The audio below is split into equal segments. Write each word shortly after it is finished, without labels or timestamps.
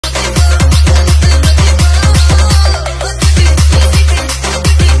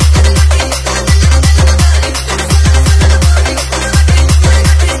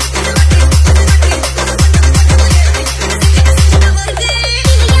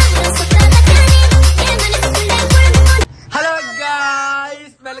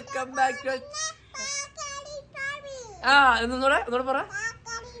ഒന്നുകൂടെ പറ,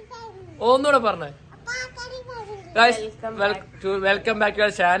 ഒന്നുകൂടെ പറഞ്ഞേ. Welcome back to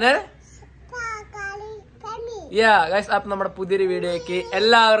our channel. Guys, അപ്പൊ നമ്മുടെ പുതിയൊരു വീഡിയോയ്ക്ക്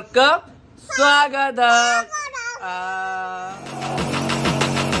എല്ലാവർക്കും സ്വാഗതം.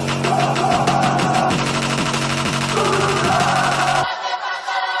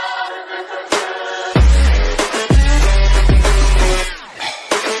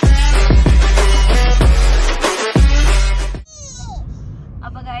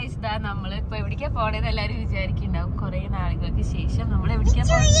 നമ്മളിപ്പോ എവിടേക്കാ പോണേന്ന് എല്ലാരും വിചാരിക്കുന്നുണ്ടാവും. കൊറേ നാളുകൾക്ക് ശേഷം നമ്മൾ എവിടേക്കാ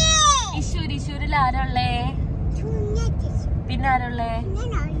പോണേ? ഇശൂരിൽ ആരുള്ളേ? പിന്നെ ആരുള്ളേ?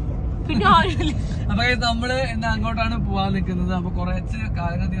 പിന്നെ ആരുള്ളേ? അപ്പൊ നമ്മള് ഇന്ന് അങ്ങോട്ടാണ് പോവാൻ നിൽക്കുന്നത്. അപ്പൊ കുറച്ച്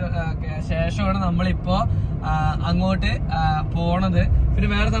കാലങ്ങൾക്ക് ശേഷമാണ് നമ്മളിപ്പോ അങ്ങോട്ട് പോണത്. പിന്നെ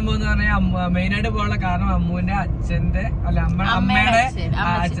വേറെ സംഭവം എന്ന് പറഞ്ഞാൽ മെയിൻ ആയിട്ട് പോകാനുള്ള കാരണം അമ്മുവിന്റെ അച്ഛന്റെ അമ്മയുടെ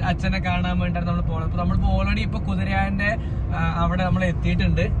അച്ഛനെ കാണാൻ വേണ്ടിയാണ് നമ്മൾ പോണത്. അപ്പൊ നമ്മളിപ്പോ ഓൾറെഡി ഇപ്പൊ കുതിരാന്റെ അവിടെ നമ്മൾ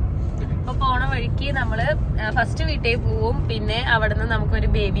എത്തിയിട്ടുണ്ട്. അപ്പൊ പോണ വഴിക്ക് നമ്മള് ഫസ്റ്റ് വീട്ടിൽ പോവും. പിന്നെ അവിടെ നിന്ന് നമുക്കൊരു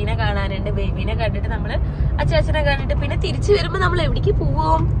ബേബീനെ കാണാനുണ്ട്. ബേബീനെ കണ്ടിട്ട് നമ്മള് അച്ഛനെ കണ്ടിട്ട് പിന്നെ തിരിച്ചു വരുമ്പോ നമ്മൾ എവിടേക്ക്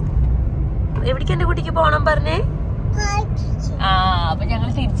പോവും? എവിടേക്ക് എന്റെ കുട്ടിക്ക് പോണം പറഞ്ഞേ? അപ്പൊ ഞങ്ങൾ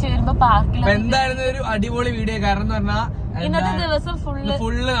തിരിച്ചു വരുമ്പോ പാർക്കിൽ. എന്തായിരുന്നു ഒരു അടിപൊളി വീഡിയോ. കാരണം എന്ന് പറഞ്ഞാൽ ഇന്നത്തെ ദിവസം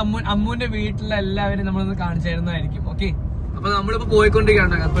ഫുള്ള് അമ്മുവിന്റെ വീട്ടിലെ എല്ലാവരും നമ്മളൊന്ന് കാണിച്ചു തരുന്നതായിരിക്കും. ഓക്കെ, അപ്പൊ നമ്മളിപ്പോ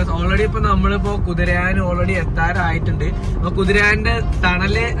പോയിക്കൊണ്ടിരിക്കുകയാണ്. അപ്പൊ ഓൾറെഡി ഇപ്പൊ നമ്മളിപ്പോ കുതിരാൻ ഓൾറെഡി എത്താറായിട്ടുണ്ട്. അപ്പൊ കുതിരാന്റെ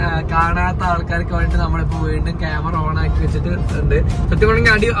തണല് കാണാത്ത ആൾക്കാർക്ക് വേണ്ടിട്ട് നമ്മളിപ്പോ വീണ്ടും ക്യാമറ ഓൺ ആക്കി വെച്ചിട്ടുണ്ട്. സത്യം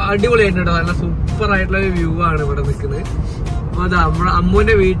പറഞ്ഞെങ്കിൽ അടിപൊളിയായിട്ടുണ്ട്. നല്ല സൂപ്പർ ആയിട്ടുള്ള ഒരു വ്യൂ ആണ് ഇവിടെ നിൽക്കുന്നത്. അപ്പൊ അത് നമ്മുടെ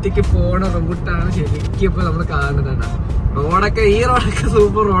അമ്മുവിന്റെ വീട്ടിലേക്ക് പോണ റോഡാണ് ശരിക്കും ഇപ്പൊ നമ്മള് കാണുന്നത്. റോഡൊക്കെ ഈ റോഡൊക്കെ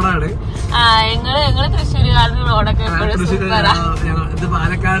സൂപ്പർ റോഡാണ്. ഇത്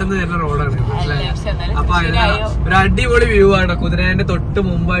പാലക്കാട് നിന്ന് വരുന്ന റോഡാണ്. അപ്പൊ ഒരു അടിപൊളി വ്യൂ ആണ്. കുതിരേന്റെ തൊട്ട്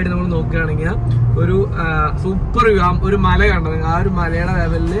മുമ്പായിട്ട് നമ്മൾ നോക്കുകയാണെങ്കിൽ ഒരു സൂപ്പർ വ്യൂ. ഒരു മല കണ്ടത്, ആ ഒരു മലയുടെ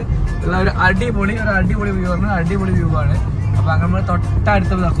ലെവലില് ഉള്ള ഒരു അടിപൊളി വ്യൂ ആണ്. അടിപൊളി വ്യൂ ആണ്. അപ്പൊ അങ്ങനെ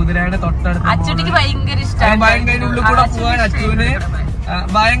തൊട്ടടുത്ത് കുതിരയുടെ തൊട്ടടുത്ത് ഭയങ്കര ഉള്ളിൽ കൂടെ പോവാൻ അച്ചുവിന്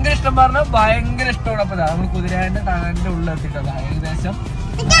ഭയങ്കര ഇഷ്ടം. പറഞ്ഞാൽ ഭയങ്കര ഇഷ്ടമാണ്. അപ്പൊ നമ്മൾ കുതിരേന്റെ തണലിന്റെ ഉള്ളിൽ എത്തിയിട്ടുണ്ട്. ഏകദേശം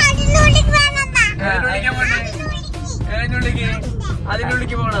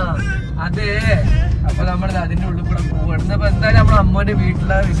അതിനുള്ളിലേക്ക് പോണ അതെ. അപ്പൊ നമ്മൾ അതിന്റെ ഉള്ളിൽ കൂടെ പോവാണ്. അപ്പൊ എന്തായാലും നമ്മുടെ അമ്മൂന്റെ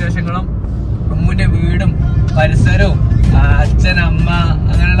വീട്ടിലെ വിശേഷങ്ങളും അമ്മൂന്റെ വീടും പരിസരവും അച്ഛൻ അമ്മ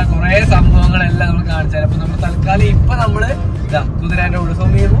അങ്ങനെയുള്ള കുറെ സംഭവങ്ങളെല്ലാം നമ്മൾ കാണിച്ചാൽ. അപ്പൊ നമ്മൾ തൽക്കാലം ഇപ്പൊ നമ്മള് കുതിരാന്റെ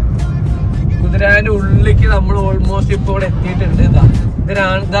ഉത്സവം കുതിരാന്റെ ഉള്ളിലേക്ക് നമ്മൾ ഓൾമോസ്റ്റ് ഇപ്പൊ ഇവിടെ എത്തിയിട്ടുണ്ട്.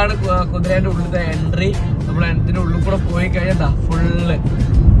 ഇതാണ് കുതിരാന്റെ ഉള്ളിലത്തെ എൻട്രി. നമ്മൾ ഇതിന്റെ ഉള്ളിൽ കൂടെ പോയി കഴിഞ്ഞാൽ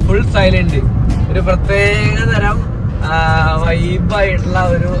ഫുൾ സൈലന്റ്. ഒരു പ്രത്യേക തരം വൈബായിട്ടുള്ള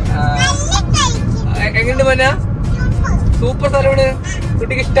ഒരു എങ്ങനെയുണ്ട് മോനെ? സൂപ്പർ സ്ഥലമാണ്.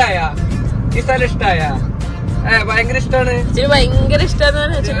 കുട്ടിക്ക് ഇഷ്ടായ? ഈ സ്ഥലം ഇഷ്ടായ? ഭയങ്കര ഇഷ്ടമാണ്. ഭയങ്കര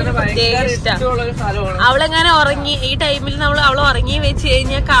ഇഷ്ടമാണ്. അവളെങ്ങനെ ഉറങ്ങി ഈ ടൈമിൽ അവളെ ഉറങ്ങി വെച്ച്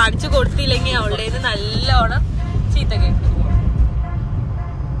കഴിഞ്ഞാൽ കാണിച്ചു കൊടുത്തില്ലെങ്കിൽ അവളുടെ നല്ലോണം ചീത്ത കേട്ടു.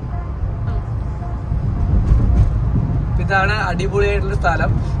 ഇതാണ് അടിപൊളിയായിട്ടുള്ള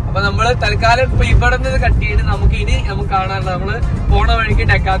സ്ഥലം. അപ്പൊ നമ്മള് തൽക്കാലം ഇപ്പൊ ഇവിടെ നിന്ന് കട്ട് ചെയ്ത് നമുക്ക് കാണാനുള്ളത് നമ്മള് പോണ വഴിക്ക്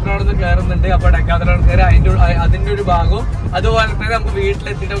ഡെക്കാത്ലോണിൽ കയറുന്നുണ്ട്. അപ്പൊ ഡെക്കാത്ലോണിൽ കയറി അതിന്റെ ഒരു ഭാഗവും അതുപോലെ തന്നെ നമുക്ക്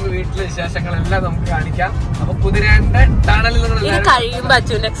വീട്ടിലെത്തിയിട്ട് നമുക്ക് വീട്ടിലെ വിശേഷങ്ങളെല്ലാം നമുക്ക് കാണിക്കാം. അപ്പൊ കുതിരേന്റെ ടണലിൽ കഴിയുമ്പോ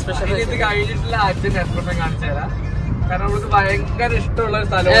അച്ഛന്റെ എക്സ്പ്രഷൻ ഇത് കഴിഞ്ഞിട്ടുള്ള അച്ഛന്റെ എക്സ്പ്രഷൻ കാണിച്ചു തരാം. കാരണം അവൾക്ക് ഭയങ്കര ഇഷ്ടമുള്ള ഒരു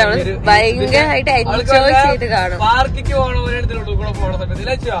സ്ഥലമാണ്. പാർക്കിക്ക് പോകണ ഒരിടത്തിനുള്ളിൽ കൂടെ പോകണ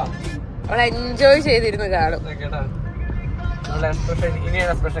സമയത്ത് അവൾ എൻജോയ് ചെയ്തിരുന്നു കാണും. കേട്ടാ എക്സ്പ്രഷൻ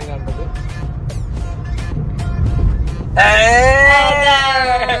ഇനിയാണ് എക്സ്പ്രഷൻ കണ്ടത്.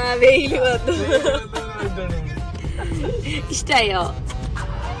 വെയില് വന്നു. ഇഷ്ടായോ?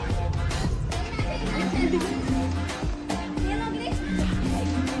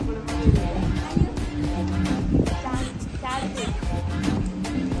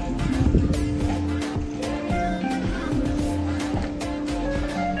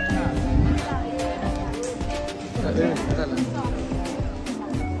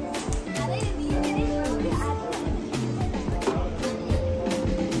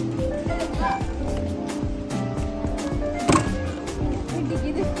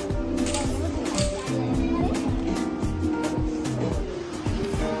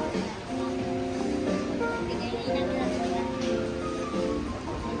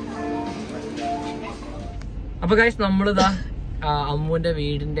 അപ്പൊ ഗൈസ് നമ്മളിതാ അമ്മുവിന്റെ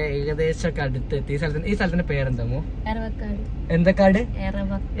വീടിന്റെ ഏകദേശം അടുത്ത് എത്തി. ഈ സ്ഥലത്തിന്റെ പേരെന്താമോ? എന്താ കാട്?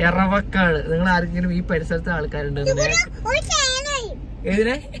 എറവക്കാട്. നിങ്ങൾ ആർക്കെങ്കിലും ഈ പരിസരത്തെ ആൾക്കാരുണ്ട്?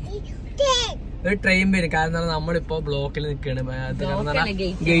 ഏതിനെ? ഒരു ട്രെയിൻ വരും. കാരണം നമ്മളിപ്പോ ബ്ലോക്കിൽ നിൽക്കുകയാണ്.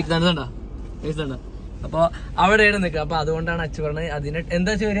 ഗേറ്റ് നടന്നണ്ട അപ്പൊ അവിടെയാണ് നിൽക്കുക. അപ്പൊ അതുകൊണ്ടാണ് അച്ഛൻ പറഞ്ഞത് അതിന്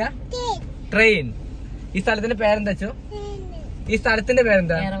എന്താ വെച്ചാ വരിക, ട്രെയിൻ. ഈ സ്ഥലത്തിന്റെ പേരെന്താ അച്ഛോ? ഈ സ്ഥലത്തിന്റെ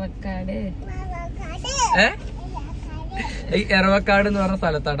പേരെന്താ? ഈ എറവക്കാട് എന്ന് പറഞ്ഞ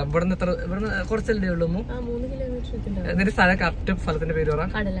സ്ഥലത്താണ്. ഇവിടുന്ന് കുറച്ചല്ലേ ഉള്ളൂ. എന്നിട്ട് സ്ഥലം കറക്റ്റ് സ്ഥലത്തിന്റെ പേര് പറ.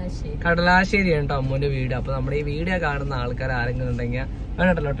 കടലാശ്ശേരിയാണ് കേട്ടോ അമ്മൂന്റെ വീട്. അപ്പൊ നമ്മുടെ ഈ വീഡിയോ കാണുന്ന ആൾക്കാർ ആരെങ്കിലും ഉണ്ടെങ്കിൽ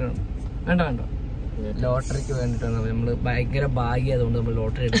വേണ്ട ലോട്ടറിക്ക് വേണ്ടിട്ട് നമ്മള് ഭയങ്കര ഭാഗ്യതുകൊണ്ട് നമ്മൾ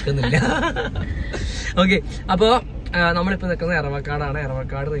ലോട്ടറി എടുക്കുന്നില്ല. ഓക്കെ, അപ്പൊ നമ്മളിപ്പോ നിൽക്കുന്നത് എറവക്കാടാണ്.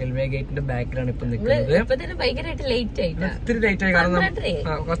 എറവക്കാട് റെയിൽവേ ഗേറ്റിന്റെ ബാക്കിലാണ് ഇപ്പൊ നിൽക്കുന്നത്. ഒത്തിരി ലേറ്റ് ആയി, കാരണം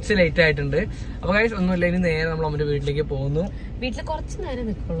കുറച്ച് ലേറ്റ് ആയിട്ടുണ്ട്. അപ്പൊ ഒന്നുമില്ല, ഇനി നേരെ നമ്മൾ അമ്മന്റെ വീട്ടിലേക്ക് പോകുന്നു. വീട്ടില് കുറച്ച് നേരം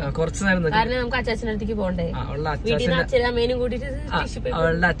നിൽക്കും. നമുക്ക് അച്ചാച്ചനടുത്തേക്ക് പോകണ്ടേ. അവളുടെ അച്ഛനും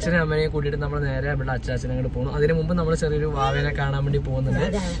അമ്മനെയും കൂട്ടിയിട്ട് നമ്മൾ നേരെ അവളുടെ അച്ചാച്ചനെ അങ്ങോട്ട് പോകുന്നു. അതിന് മുമ്പ് നമ്മൾ ചെറിയൊരു വാവനെ കാണാൻ വേണ്ടി പോകുന്നുണ്ട്.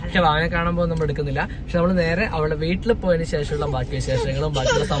 പക്ഷെ വാവനെ കാണാൻ പോകുമ്പോൾ നമ്മൾ എടുക്കുന്നില്ല. പക്ഷെ നമ്മൾ നേരെ അവളുടെ വീട്ടിൽ പോയതിനു ശേഷമുള്ള ബാക്കി വിശേഷങ്ങളും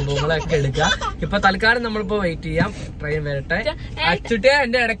ബാക്കിയുള്ള സംഭവങ്ങളും ഒക്കെ എടുക്കുക. ഇപ്പൊ തൽക്കാലം നമ്മളിപ്പോ വെയിറ്റ് ചെയ്യാം, ട്രെയിൻ വരട്ടെ. അച്ചുട്ടിയെ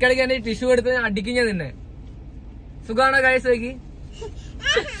എന്റെ ഇടയ്ക്കിടയ്ക്ക് എന്റെ ടിഷ്യൂ എടുത്ത് അടിക്കും ഞാൻ നിന്നെ. സുഖാണോ ഗൈസ്? നോക്കി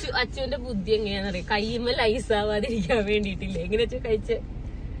അച്ഛന്റെ ബുദ്ധി എങ്ങനെയാന്നറിയാം, കയ്യുമ്മ ലൈസ് ആവാതിരിക്കാൻ വേണ്ടിട്ടില്ലേ എങ്ങനെ കഴിച്ച്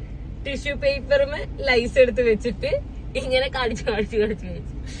ടിഷ്യൂ പേപ്പറുമേ ലൈസ് എടുത്ത് വെച്ചിട്ട് ഇങ്ങനെ കാണിച്ചു കഴിച്ചു.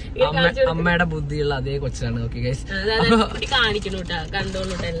 അമ്മയുടെ ബുദ്ധിയുള്ള അതേ കൊച്ചാണ്. ഓക്കെ ഗൈസ്, കാണിക്കണൂട്ടാ,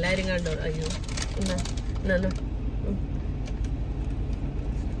 കണ്ടോളൂട്ടാ, എല്ലാരും കണ്ടോളൂ. അയ്യോ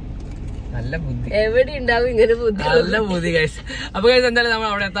നല്ല ബുദ്ധി എവിടെ ഉണ്ടാവും ഇങ്ങനെ ബുദ്ധി, നല്ല ബുദ്ധി ഗൈസ്. അപ്പൊ ഗൈസ് എന്തായാലും നമ്മൾ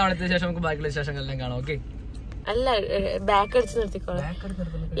അവിടെ എത്താൻ, അവിടുത്തെ ശേഷം നമുക്ക് ബാക്കിയുള്ള വിശേഷങ്ങളെല്ലാം കാണാം. ഓക്കെ, അല്ല ബാക്ക് അടിച്ച് നിർത്തിക്കോളാം.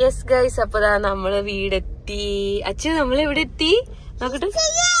 യെസ് ഗൈസ്, അപ്പൊ നമ്മള് വീടെത്തി. അച്ഛൻ നമ്മളെവിടെ എത്തി നോക്കട്ടെ,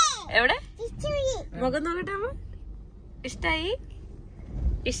 എവിടെ മുഖം നോക്കട്ടെ അമ്മ.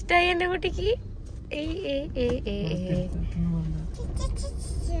 ഇഷ്ടായി എന്റെ കുട്ടിക്ക്.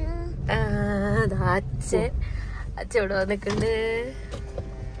 അച്ഛൻ ഇവിടെ വന്നിട്ടുണ്ട്.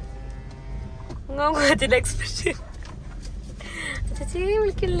 അച്ഛന്റെ എക്സ്പ്രഷൻ ചേച്ചി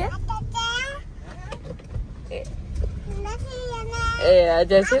വിളിക്കില്ല.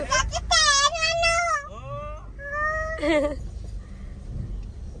 ചേച്ചി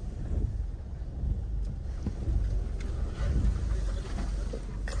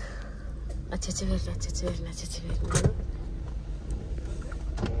അച്ചച്ചി വരില്ല.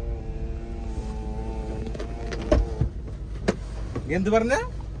 എന്ത് പറഞ്ഞ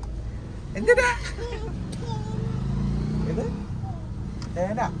എന്തിനാ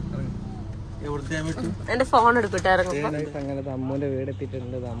എന്റെ ഫോൺ എടുക്കട്ടെ. അങ്ങനെ അമ്മൂന്റെ വീട്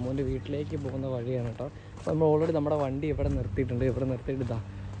എത്തിയിട്ടുണ്ട്. അമ്മൂന്റെ വീട്ടിലേക്ക് പോകുന്ന വഴിയാണ് കേട്ടോ. അപ്പൊ നമ്മൾ ഓൾറെഡി നമ്മുടെ വണ്ടി ഇവിടെ നിർത്തിയിട്ടുണ്ട്. ഇവിടെ നിർത്തിയിട്ട് ഇതാ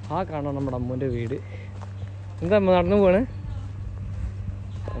ആ കാണാം നമ്മുടെ അമ്മൂന്റെ വീട്. എന്താ അമ്മ നടന്നു പോവാണ്?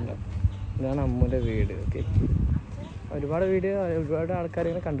 ഇതാണ് അമ്മൂന്റെ വീട്. ഓക്കെ, ഒരുപാട് ആൾക്കാർ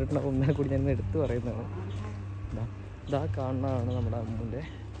ഇങ്ങനെ കണ്ടിട്ടുണ്ടാവും. ഒന്നിനെ കൂടി ഞാൻ എടുത്തു പറയുന്നതാണ്. ഇതാ കാണുന്നതാണ് നമ്മുടെ അമ്മൂന്റെ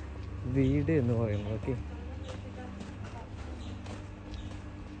വീട് എന്ന് പറയുന്നത്. ഓക്കെ,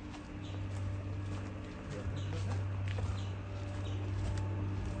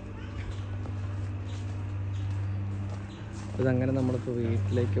 ഇതങ്ങനെ നമ്മളിപ്പോൾ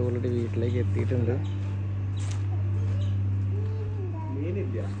ഓൾറെഡി വീട്ടിലേക്ക് എത്തിയിട്ടുണ്ട്.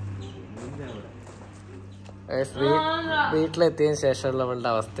 വീട്ടിലെത്തിയതിനു ശേഷമുള്ള അവളുടെ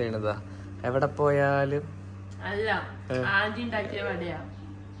അവസ്ഥയാണ് ഇതാ. എവിടെ പോയാലും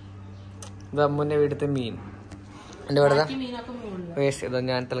ഇത് അമ്മൂന്റെ വീട്ടിലത്തെ മീൻ. എന്റെ ഇവിടെ വേസ്റ്റ് ഇതാ.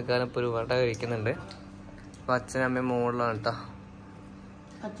 ഞാൻ തൽക്കാലം ഇപ്പോൾ ഒരു വട കഴിക്കുന്നുണ്ട്. അപ്പൊ അച്ഛനും അമ്മയും മുകളിലാണ് കേട്ടോ.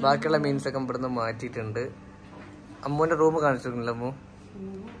 ബാക്കിയുള്ള മീൻസൊക്കെ ഇവിടുന്ന് മാറ്റിയിട്ടുണ്ട്. അമ്മൂന്റെ റൂം കാണിച്ചിട്ടുണ്ടല്ലോ അമ്മു.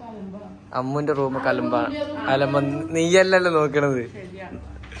 അമ്മൂന്റെ റൂം അലമ്പ നീയല്ലല്ലോ നോക്കണത്.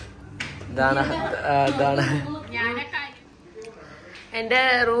 ഇതാണ് എന്റെ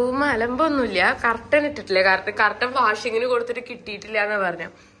റൂം അലമ്പൊന്നുമില്ല. കർട്ടൻ ഇട്ടിട്ടില്ല. കർട്ടൻ വാഷിങ്ങിന് കൊടുത്തിട്ട് കിട്ടിയിട്ടില്ല എന്നാ പറഞ്ഞ.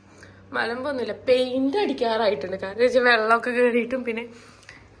 അലമ്പൊന്നുമില്ല. പെയിന്റ് അടിക്കാറായിട്ടുണ്ട്. കാരണം വെച്ചാൽ വെള്ളമൊക്കെ കയറിയിട്ടും പിന്നെ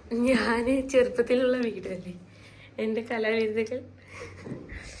ഞാന് ചെറുപ്പത്തിലുള്ള വീടല്ലേ എന്റെ കലാവിരുദ്ധകൾ.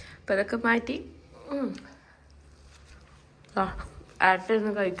 അപ്പൊ അതൊക്കെ മാറ്റി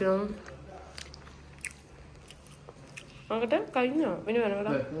ആട്ടൊന്ന് കഴിക്കണം. നോക്കട്ടെ, കഴിഞ്ഞോ? പിന്നെ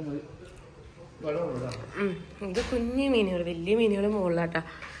വേണം. ഇത് കുഞ്ഞു മീനുകൾ, വലിയ മീനുകൾ മുകളിലാട്ടാ.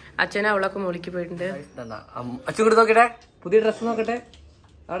 അച്ഛൻ അവളൊക്കെ മുകളിലേക്ക് പോയിട്ടുണ്ട്. അച്ഛൻ കൂടെ നോക്കട്ടെ, പുതിയ ഡ്രസ്സ് നോക്കട്ടെ.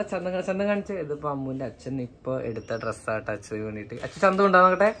 അവിടെ ചന്തം കാണിച്ച്. ഇതിപ്പോ അമ്മൂന്റെ അച്ഛൻ ഇപ്പൊ എടുത്ത ഡ്രസ്സാട്ടോ അച്ഛന് വേണ്ടിട്ട്. അച്ഛൻ ചന്തം ഉണ്ടാ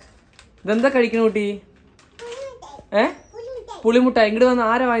നോക്കട്ടെ. ഇതെന്താ കഴിക്കണ കുട്ടി? പുളിമുട്ടായി. ഇങ്ങോട്ട് വന്ന്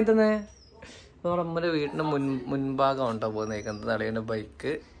ആരാ വാങ്ങി തന്നെ? നമ്മുടെ അമ്മയുടെ വീടിന്റെ മുൻഭാഗം ഉണ്ടോ പോകുന്നേക്കുന്നത്. തളിയുടെ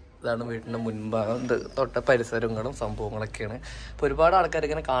ബൈക്ക് ഇതാണ് വീട്ടിൻ്റെ മുൻഭാഗം. ഇത് തൊട്ട പരിസരങ്ങളും സംഭവങ്ങളൊക്കെയാണ്. അപ്പോൾ ഒരുപാട് ആൾക്കാർ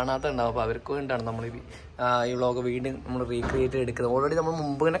ഇങ്ങനെ കാണാത്തുണ്ടാവും. അപ്പോൾ അവർക്ക് വേണ്ടിയാണ് നമ്മൾ ഈ വ്ളോഗ് വീണ്ടും നമ്മൾ റീക്രിയേറ്റ് എടുക്കുന്നത്. ഓൾറെഡി നമ്മൾ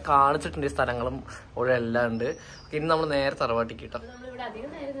മുമ്പ് ഇങ്ങനെ കാണിച്ചിട്ടുണ്ട് ഈ സ്ഥലങ്ങളും ഓൾറെഡി എല്ലാം ഉണ്ട്. ഇനി നമ്മൾ നേരെ തറവാട്ടിക്ക് കിട്ടാം. നമ്മളിവിടെ അധികം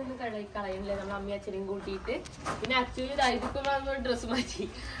നേരം നിന്ന് കളയുന്നില്ല. നമ്മൾ അമ്മയും അച്ഛനെയും കൂട്ടിയിട്ട് പിന്നെ അച്ഛൻ ഇതിപ്പോ ഡ്രസ്സ് മാറ്റി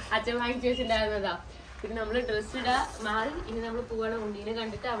അച്ഛൻ വാങ്ങിച്ചു വെച്ചിട്ടുണ്ടായിരുന്നതാ. പിന്നെ നമ്മള് ഡ്രസ്സ് ഇടാ മാറി ഇനി നമ്മള് പോവാണ്. ഉണ്ണീനെ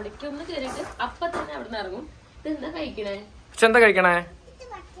കണ്ടിട്ട് അവിടേക്ക് ഒന്ന് കയറിയിട്ട് അപ്പൊ തന്നെ അവിടെ നിന്ന് ഇറങ്ങും. ഇത് എന്താ കഴിക്കണേ? എന്താ കഴിക്കണേ?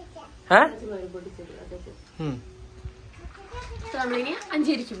 നമ്മളിനി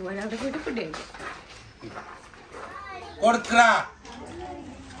അഞ്ചേരിക്ക് പോവാൻ. അവിടെ പോയിട്ട് ഫുഡ് കഴിക്കാം.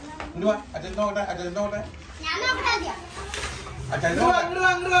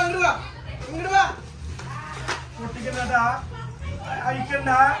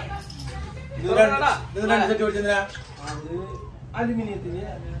 അലുമിനിയത്തിന്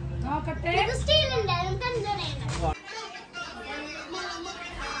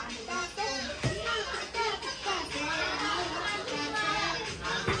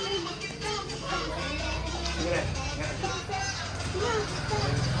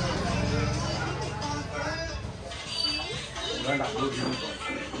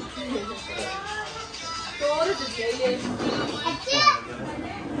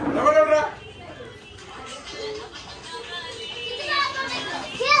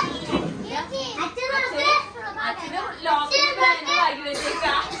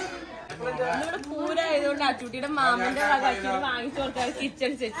ഇവിടെ പൂരായതുകൊണ്ട് അച്ചൂട്ടിയുടെ മാമന്റെ വാങ്ങിച്ചു കൊടുക്കാൻ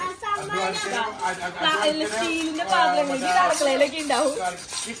കിച്ചൺ സെറ്റ് സ്റ്റീലിന്റെ പാത്രങ്ങൾ അടുക്കളയിലൊക്കെ ഉണ്ടാവും.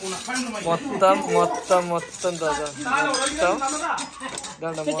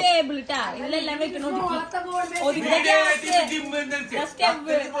 ടേബിൾ ഇട്ടാ ഇതിലെല്ലാം വെക്കണ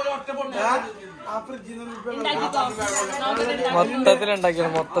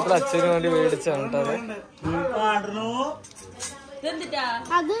മൊത്തത്തിലുണ്ടാക്കിയാണ്. മൊത്തത്തിൽ അച്ഛന് വേണ്ടി മേടിച്ചാണ് കേട്ടോ.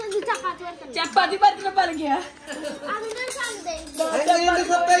 ചപ്പാത്തി പറ്റുന്ന പലകിയ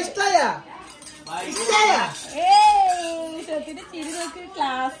ചിരി നോക്ക്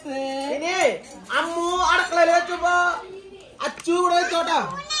ക്ലാസ്. അമ്മു അടുക്കളയിൽ വെച്ചപ്പോ അച്ചു കൂടെ വെച്ചോട്ടാ.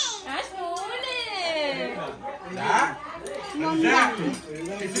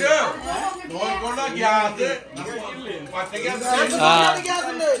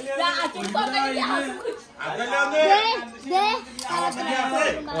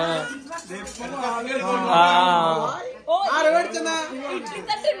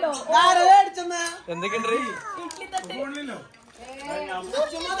 എന്തൊക്കെയുണ്ട്?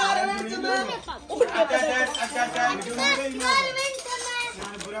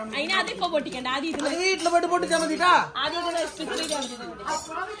 അതിനകത്തിപ്പോ പൊട്ടിക്കണ്ട. ആദ്യം വീട്ടില് പോയിട്ട് പൊട്ടിച്ചാ മതിട്ടാ. ആദ്യം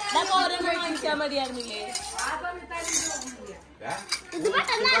ഓരോന്നും വാങ്ങിച്ചാ മതിയായിരുന്നില്ലേ?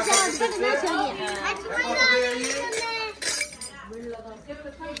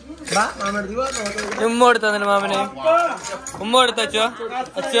 ഉമ്മ കൊടുത്തന്നെ മാമന്. ഉമ്മ കൊടുത്ത അച്ചോ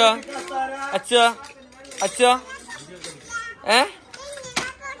അച്ചോ അച്ചോ അച്ചോ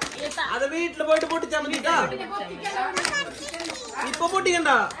അത് വീട്ടില് പോയിട്ട് പൊട്ടിച്ചാ മതിട്ടാ. ഇപ്പൊ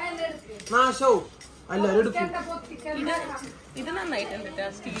പൊട്ടിക്കണ്ട, നാശവും എല്ലാരും എടുക്കും. ഇത് നന്നായിട്ടുണ്ട്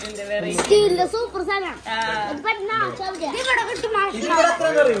സ്റ്റീലിന്റെ. സ്റ്റീലിന്റെ സൂപ്പർ സാധനം. എത്ര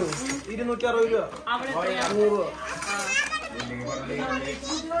അറിയൂ? 260 രൂപ. 100 രൂപ.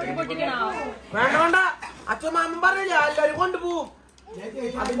 വേണ്ട വേണ്ട, അച്ഛൻ മാമൻ പറഞ്ഞില്ല എല്ലാരും കൊണ്ടുപോകും.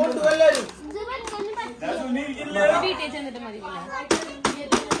 അത് കൊണ്ടുപോകും. വീട്ടിൽ ചെന്നിട്ട് മതി.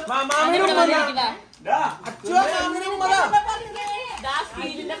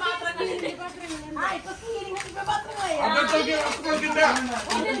 സ്റ്റീലിന്റെ പാത്രങ്ങളില്ലേ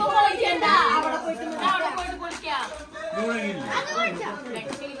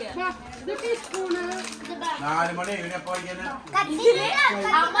നാല് മണി ഇതിനെപ്പോ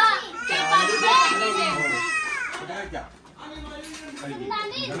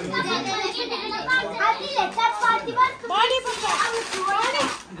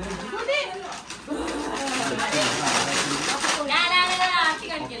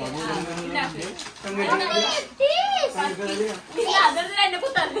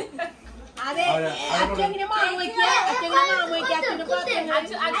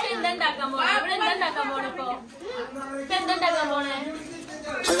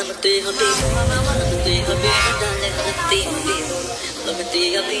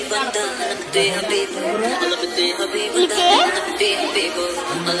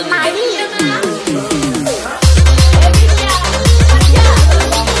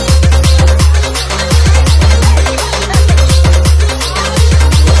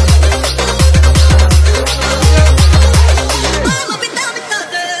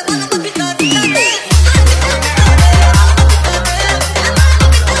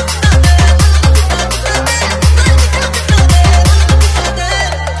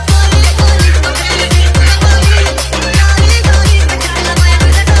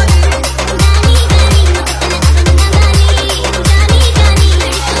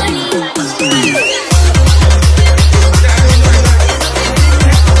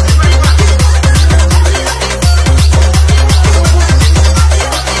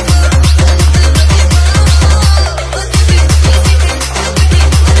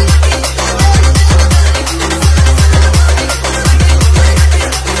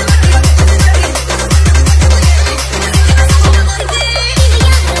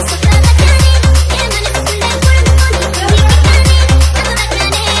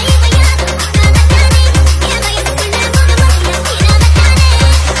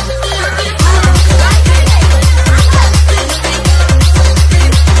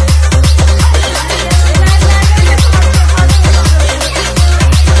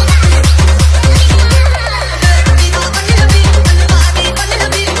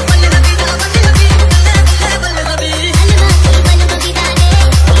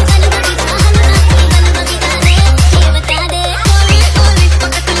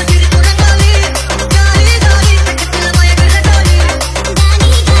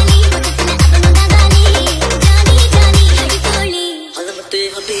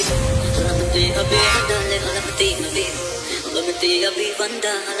Habibu, Alamati Habibu,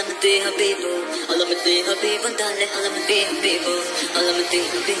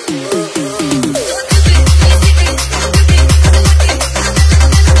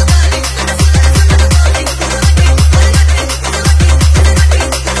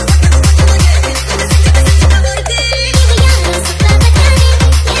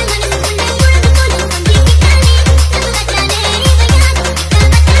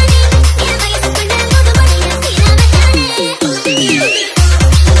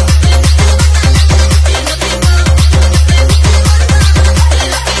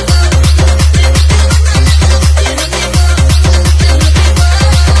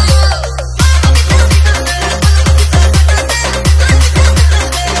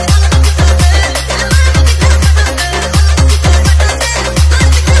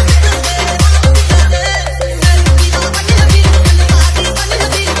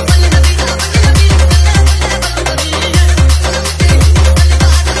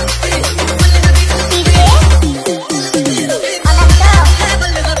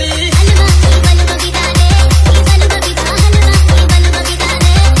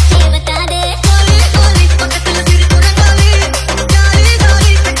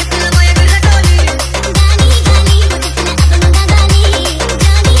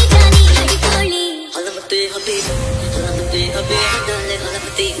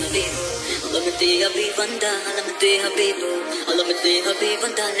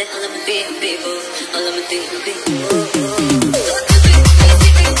 Habibu, Alamati Habibu.